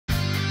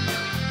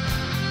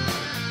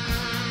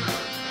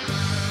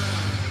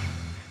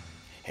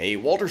Hey,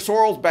 Walter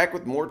Sorrells back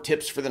with more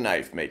tips for the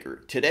knife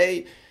maker.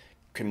 Today,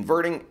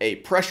 converting a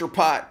pressure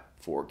pot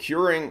for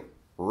curing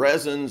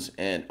resins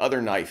and other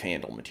knife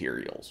handle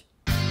materials.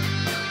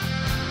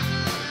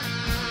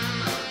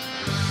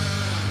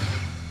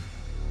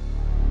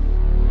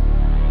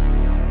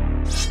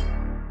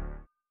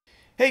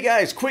 Hey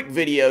guys, quick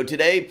video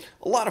today.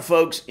 A lot of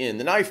folks in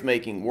the knife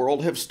making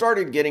world have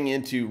started getting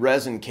into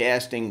resin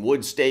casting,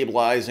 wood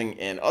stabilizing,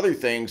 and other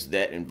things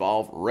that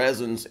involve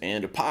resins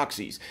and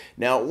epoxies.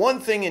 Now, one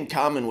thing in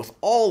common with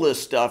all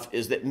this stuff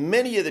is that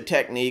many of the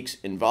techniques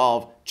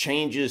involve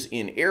changes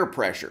in air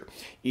pressure,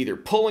 either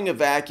pulling a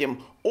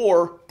vacuum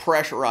or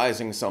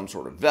pressurizing some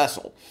sort of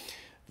vessel.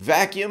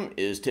 Vacuum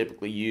is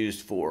typically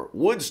used for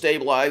wood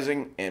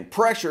stabilizing and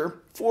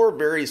pressure for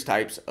various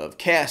types of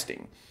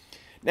casting.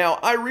 Now,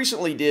 I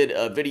recently did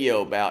a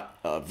video about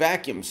a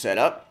vacuum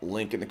setup,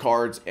 link in the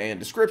cards and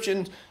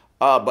descriptions,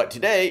 but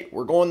today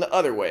we're going the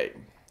other way.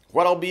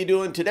 What I'll be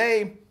doing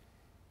today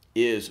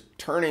is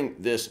turning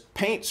this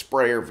paint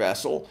sprayer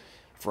vessel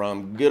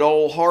from good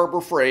old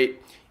Harbor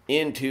Freight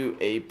into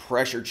a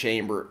pressure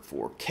chamber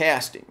for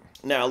casting.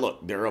 Now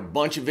look, there are a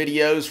bunch of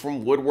videos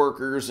from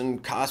woodworkers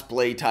and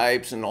cosplay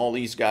types and all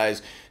these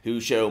guys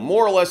who show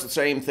more or less the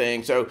same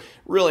thing, so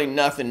really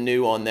nothing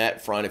new on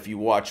that front if you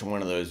watched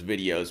one of those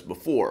videos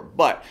before.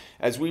 But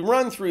as we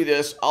run through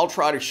this, I'll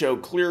try to show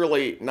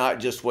clearly not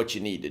just what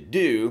you need to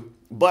do,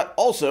 but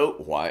also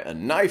why a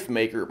knife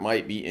maker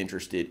might be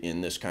interested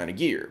in this kind of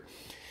gear.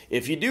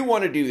 If you do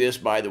want to do this,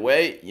 by the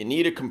way, you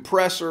need a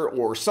compressor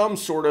or some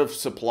sort of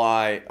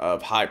supply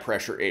of high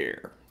pressure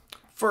air.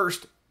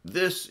 First,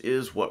 this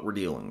is what we're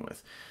dealing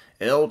with.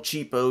 El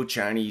Cheapo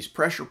Chinese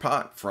pressure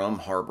pot from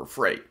Harbor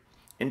Freight.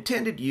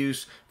 Intended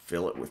use,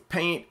 fill it with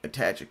paint,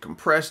 attach a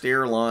compressed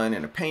air line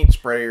and a paint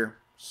sprayer,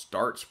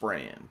 start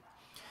spraying.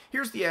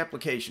 Here's the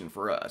application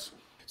for us.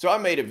 So I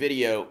made a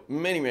video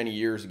many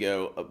years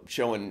ago of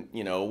showing,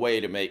 a way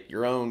to make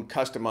your own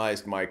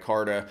customized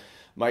micarta.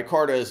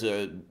 Micarta is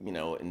a,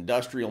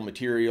 industrial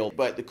material,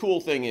 but the cool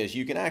thing is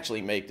you can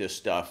actually make this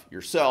stuff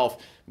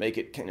yourself, make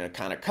it in a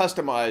kind of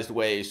customized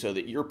way so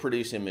that you're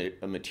producing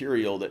a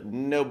material that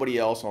nobody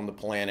else on the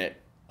planet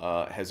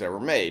has ever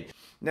made.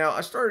 Now,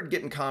 I started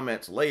getting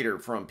comments later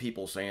from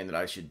people saying that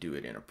I should do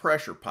it in a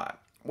pressure pot.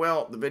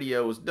 Well, the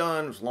video was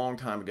done. It was a long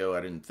time ago.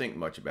 I didn't think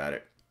much about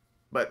it.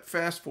 But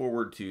fast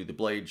forward to the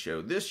Blade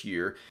Show this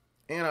year,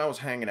 and I was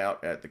hanging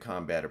out at the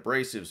Combat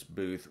Abrasives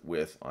booth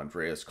with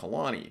Andreas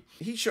Kalani.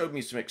 He showed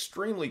me some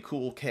extremely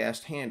cool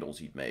cast handles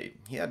he'd made.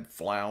 He had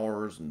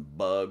flowers and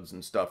bugs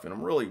and stuff in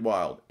them, really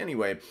wild.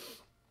 Anyway,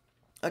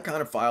 I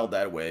kind of filed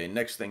that away, and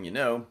next thing you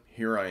know,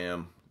 here I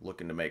am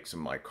looking to make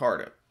some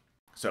micarta.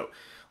 So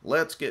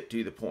let's get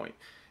to the point.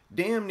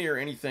 Damn near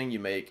anything you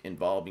make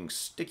involving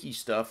sticky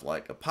stuff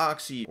like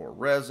epoxy or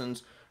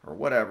resins or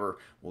whatever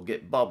will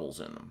get bubbles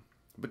in them.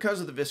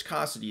 Because of the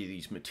viscosity of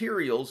these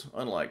materials,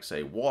 unlike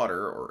say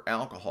water or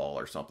alcohol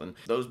or something,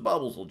 those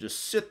bubbles will just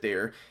sit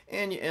there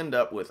and you end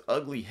up with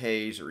ugly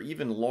haze or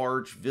even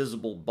large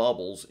visible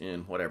bubbles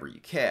in whatever you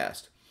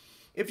cast.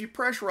 If you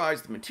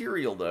pressurize the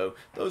material though,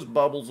 those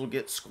bubbles will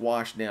get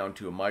squashed down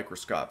to a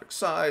microscopic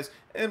size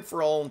and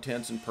for all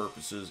intents and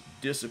purposes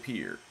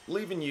disappear,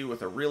 leaving you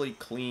with a really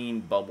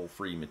clean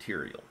bubble-free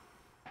material.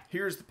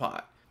 Here's the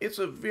pot. It's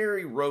a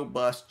very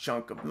robust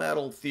chunk of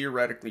metal,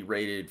 theoretically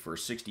rated for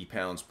 60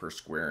 pounds per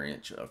square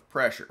inch of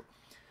pressure.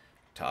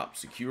 Top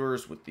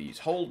secures with these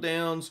hold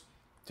downs.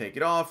 Take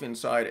it off.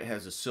 Inside it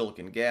has a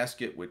silicone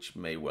gasket, which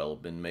may well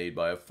have been made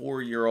by a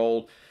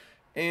 4-year-old.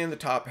 And the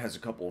top has a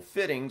couple of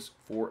fittings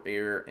for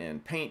air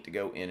and paint to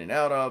go in and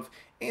out of,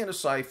 and a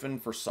siphon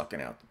for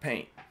sucking out the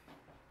paint.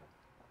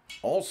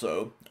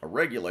 Also, a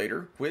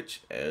regulator,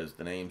 which, as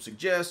the name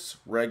suggests,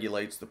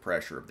 regulates the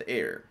pressure of the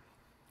air.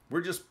 We're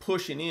just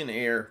pushing in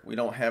air. We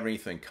don't have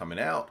anything coming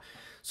out.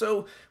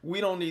 So we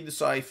don't need the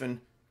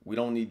siphon. We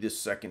don't need this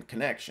second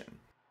connection.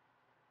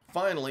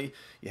 Finally,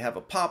 you have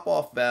a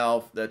pop-off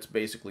valve that's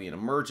basically an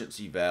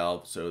emergency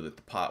valve so that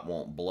the pot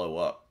won't blow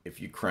up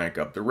if you crank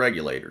up the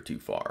regulator too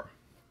far.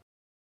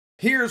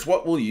 Here's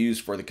what we'll use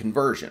for the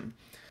conversion.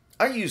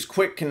 I use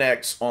quick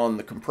connects on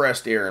the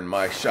compressed air in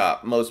my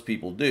shop. Most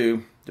people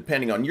do.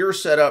 Depending on your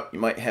setup,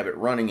 you might have it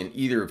running in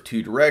either of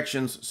two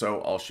directions,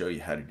 so I'll show you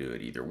how to do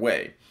it either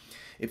way.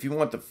 If you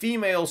want the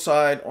female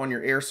side on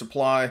your air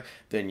supply,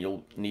 then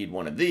you'll need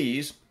one of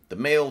these, the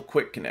male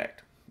quick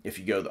connect. If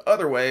you go the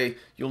other way,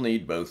 you'll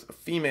need both a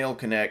female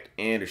connect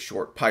and a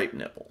short pipe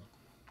nipple.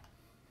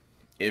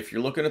 If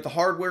you're looking at the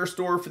hardware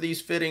store for these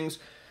fittings,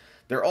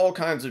 there are all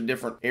kinds of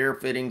different air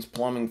fittings,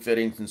 plumbing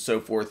fittings, and so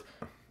forth.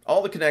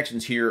 All the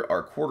connections here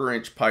are 1/4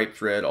 inch pipe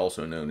thread,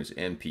 also known as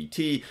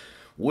NPT,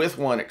 with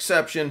one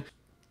exception,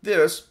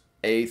 this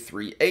a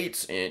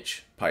 3/8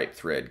 inch pipe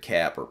thread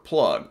cap or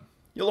plug.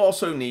 You'll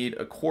also need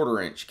a 1/4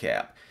 inch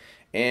cap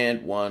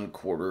and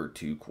 1/4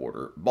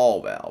 2/4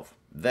 ball valve.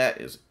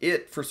 That is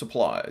it for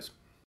supplies.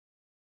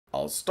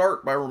 I'll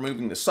start by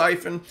removing the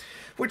siphon,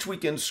 which we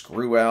can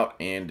screw out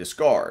and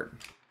discard.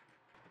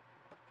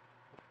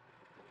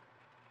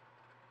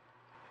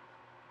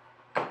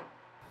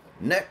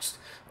 Next,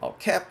 I'll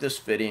cap this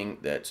fitting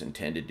that's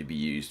intended to be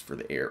used for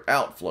the air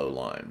outflow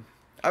line.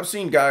 I've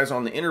seen guys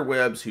on the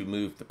interwebs who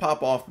move the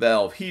pop-off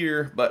valve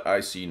here, but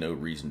I see no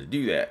reason to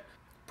do that.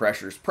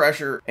 Pressure's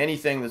pressure.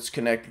 Anything that's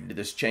connected to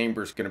this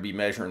chamber is going to be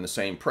measuring the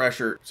same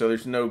pressure, so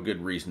there's no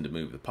good reason to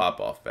move the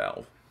pop-off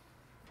valve.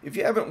 If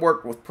you haven't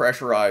worked with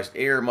pressurized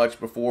air much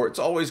before, it's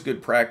always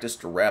good practice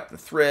to wrap the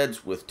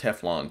threads with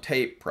Teflon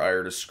tape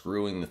prior to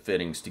screwing the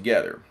fittings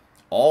together.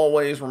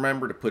 Always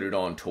remember to put it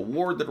on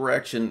toward the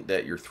direction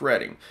that you're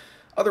threading.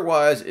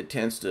 Otherwise, it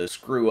tends to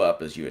screw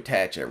up as you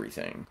attach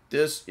everything.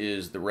 This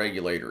is the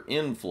regulator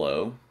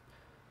inflow,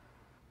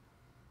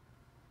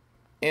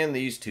 and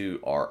these two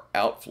are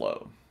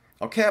outflow.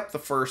 I'll cap the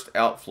first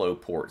outflow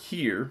port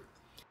here,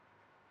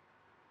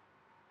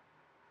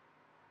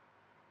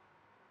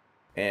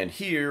 and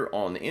here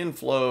on the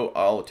inflow,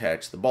 I'll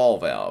attach the ball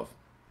valve.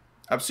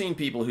 I've seen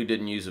people who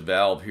didn't use a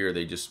valve here,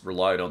 they just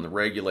relied on the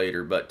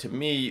regulator, but to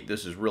me,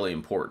 this is really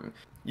important.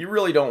 You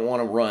really don't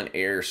want to run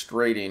air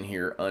straight in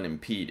here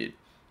unimpeded.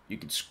 You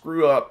could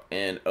screw up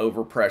and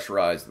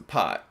overpressurize the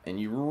pot, and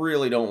you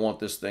really don't want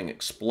this thing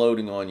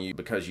exploding on you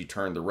because you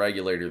turned the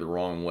regulator the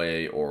wrong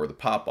way or the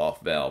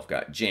pop-off valve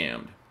got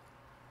jammed.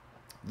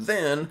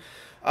 Then,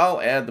 I'll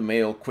add the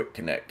male quick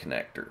connect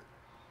connector.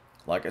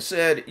 Like I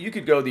said, you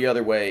could go the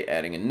other way,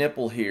 adding a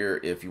nipple here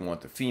if you want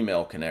the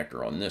female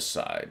connector on this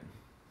side.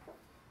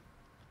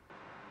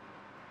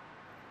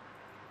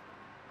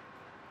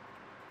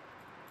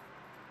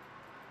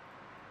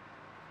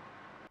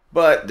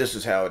 But this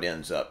is how it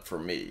ends up for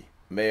me.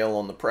 Male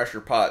on the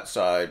pressure pot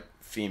side,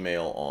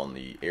 female on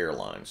the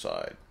airline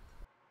side.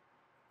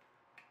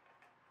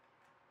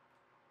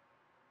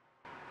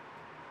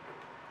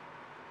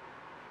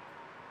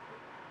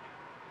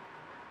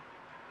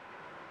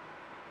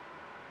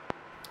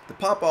 The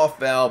pop-off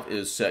valve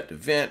is set to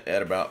vent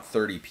at about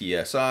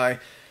 30 psi,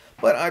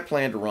 but I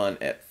plan to run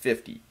at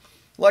 50.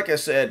 Like I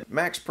said,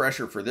 max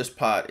pressure for this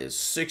pot is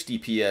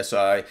 60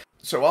 psi,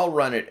 so I'll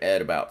run it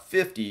at about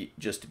 50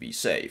 just to be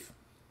safe.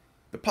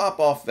 The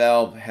pop-off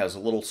valve has a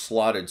little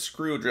slotted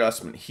screw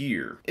adjustment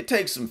here. It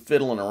takes some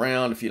fiddling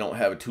around if you don't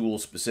have a tool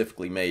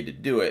specifically made to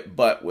do it,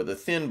 but with a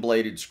thin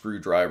bladed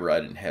screwdriver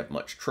I didn't have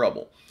much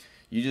trouble.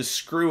 You just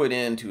screw it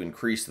in to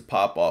increase the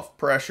pop-off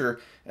pressure,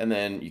 and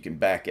then you can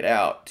back it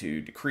out to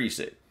decrease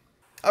it.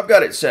 I've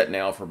got it set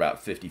now for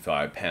about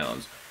 55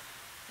 pounds.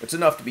 It's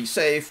enough to be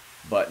safe,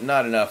 but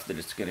not enough that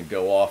it's going to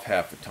go off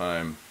half the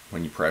time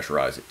when you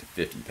pressurize it to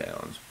 50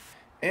 pounds.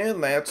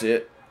 And that's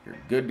it. You're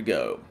good to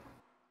go.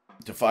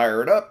 To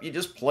fire it up, you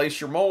just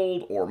place your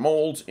mold or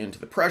molds into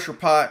the pressure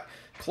pot,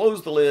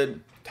 close the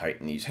lid,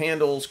 tighten these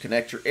handles,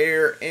 connect your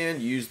air,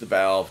 and use the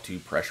valve to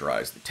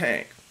pressurize the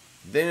tank.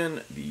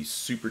 Then the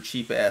super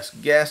cheap ass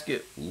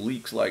gasket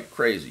leaks like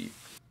crazy.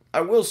 I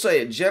will say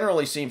it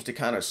generally seems to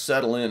kind of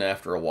settle in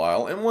after a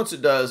while, and once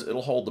it does,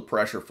 it'll hold the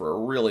pressure for a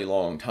really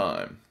long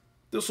time.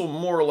 This will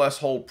more or less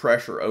hold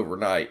pressure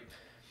overnight.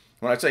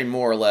 When I say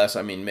more or less,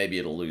 I mean maybe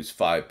it'll lose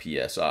 5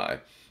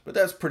 psi, but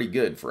that's pretty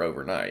good for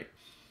overnight.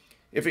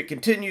 If it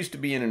continues to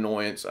be an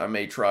annoyance, I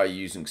may try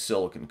using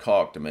silicone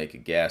caulk to make a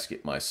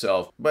gasket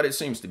myself, but it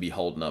seems to be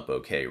holding up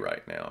okay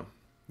right now.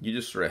 You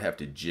just sort of have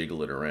to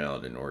jiggle it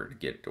around in order to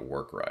get it to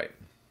work right.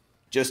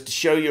 Just to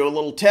show you a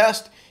little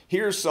test,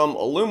 here's some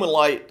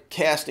Aluminite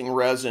casting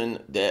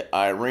resin that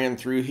I ran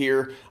through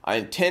here. I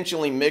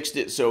intentionally mixed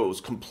it so it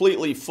was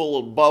completely full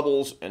of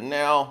bubbles, and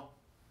now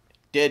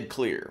dead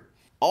clear.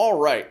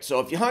 Alright, so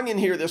if you hung in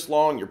here this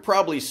long, you're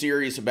probably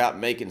serious about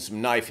making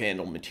some knife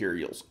handle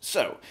materials.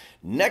 So,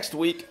 next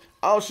week,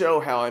 I'll show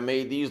how I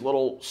made these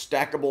little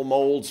stackable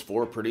molds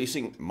for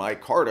producing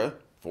micarta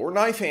for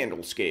knife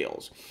handle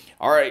scales.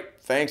 Alright,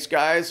 thanks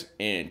guys,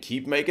 and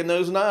keep making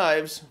those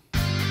knives.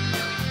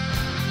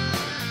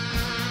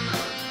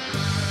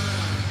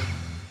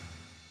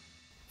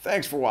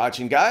 Thanks for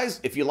watching, guys.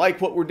 If you like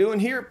what we're doing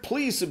here,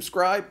 please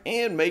subscribe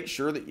and make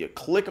sure that you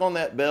click on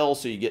that bell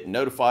so you get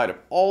notified of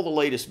all the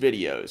latest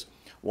videos.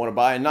 Want to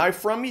buy a knife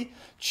from me?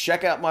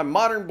 Check out my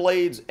modern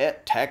blades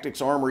at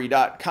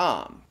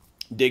tacticsarmory.com.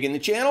 Digging the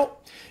channel?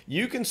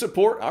 You can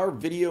support our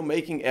video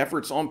making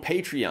efforts on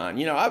Patreon.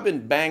 You know, I've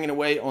been banging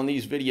away on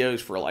these videos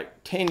for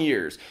like 10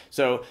 years,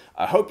 so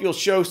I hope you'll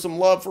show some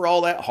love for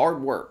all that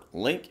hard work.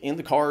 Link in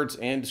the cards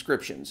and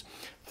descriptions.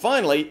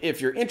 Finally,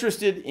 if you're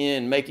interested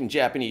in making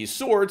Japanese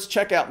swords,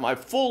 check out my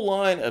full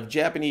line of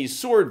Japanese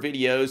sword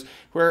videos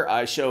where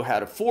I show how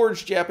to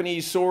forge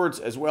Japanese swords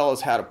as well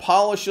as how to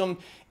polish them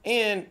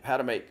and how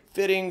to make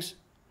fittings,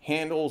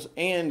 handles,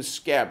 and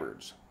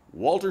scabbards.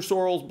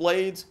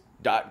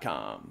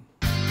 WalterSorrellsBlades.com.